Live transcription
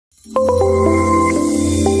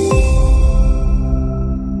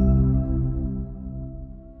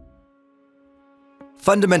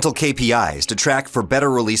Fundamental KPIs to track for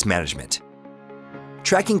better release management.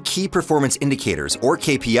 Tracking key performance indicators, or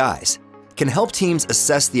KPIs, can help teams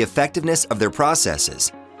assess the effectiveness of their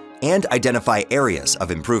processes and identify areas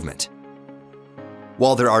of improvement.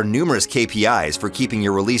 While there are numerous KPIs for keeping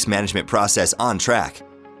your release management process on track,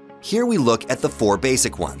 here we look at the 4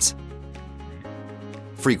 basic ones.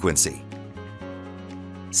 Frequency.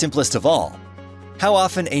 Simplest of all, how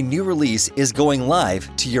often a new release is going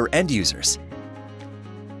live to your end users.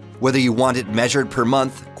 Whether you want it measured per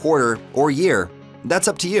month, quarter, or year, that's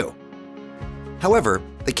up to you. However,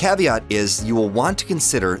 the caveat is you will want to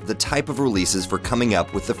consider the type of releases for coming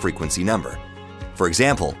up with the frequency number. For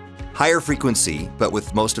example, higher frequency, but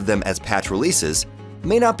with most of them as patch releases,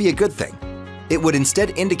 may not be a good thing. It would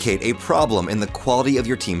instead indicate a problem in the quality of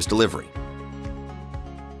your team's delivery.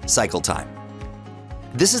 Cycle time.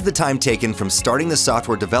 This is the time taken from starting the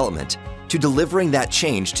software development to delivering that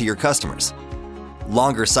change to your customers.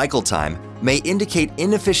 Longer cycle time may indicate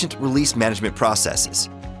inefficient release management processes.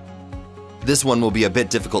 This one will be a bit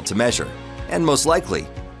difficult to measure, and most likely,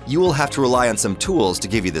 you will have to rely on some tools to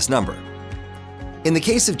give you this number. In the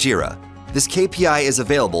case of Jira, this KPI is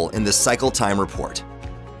available in the cycle time report.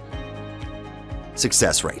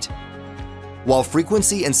 Success rate. While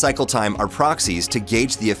frequency and cycle time are proxies to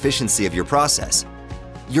gauge the efficiency of your process,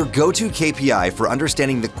 your go-to KPI for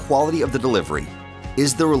understanding the quality of the delivery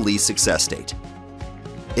is the release success rate.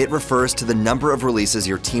 It refers to the number of releases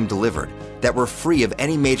your team delivered that were free of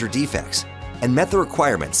any major defects and met the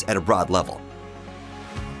requirements at a broad level.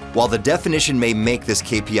 While the definition may make this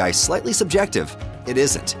KPI slightly subjective, it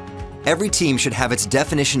isn't. Every team should have its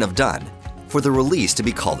definition of done for the release to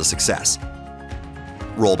be called a success.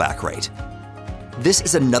 Rollback rate. This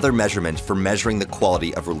is another measurement for measuring the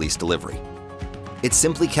quality of release delivery. It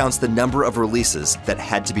simply counts the number of releases that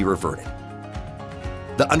had to be reverted.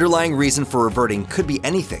 The underlying reason for reverting could be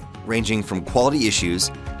anything, ranging from quality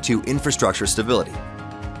issues to infrastructure stability.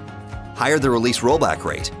 Higher the release rollback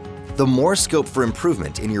rate, the more scope for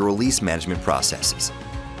improvement in your release management processes.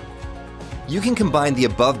 You can combine the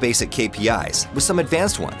above basic KPIs with some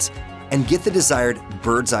advanced ones and get the desired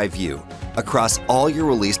bird's eye view across all your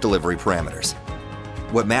release delivery parameters.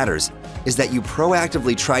 What matters is that you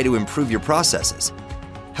proactively try to improve your processes,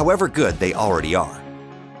 however good they already are.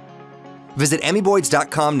 Visit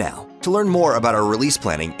Amoeboids.com now to learn more about our release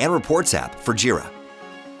planning and reports app for Jira.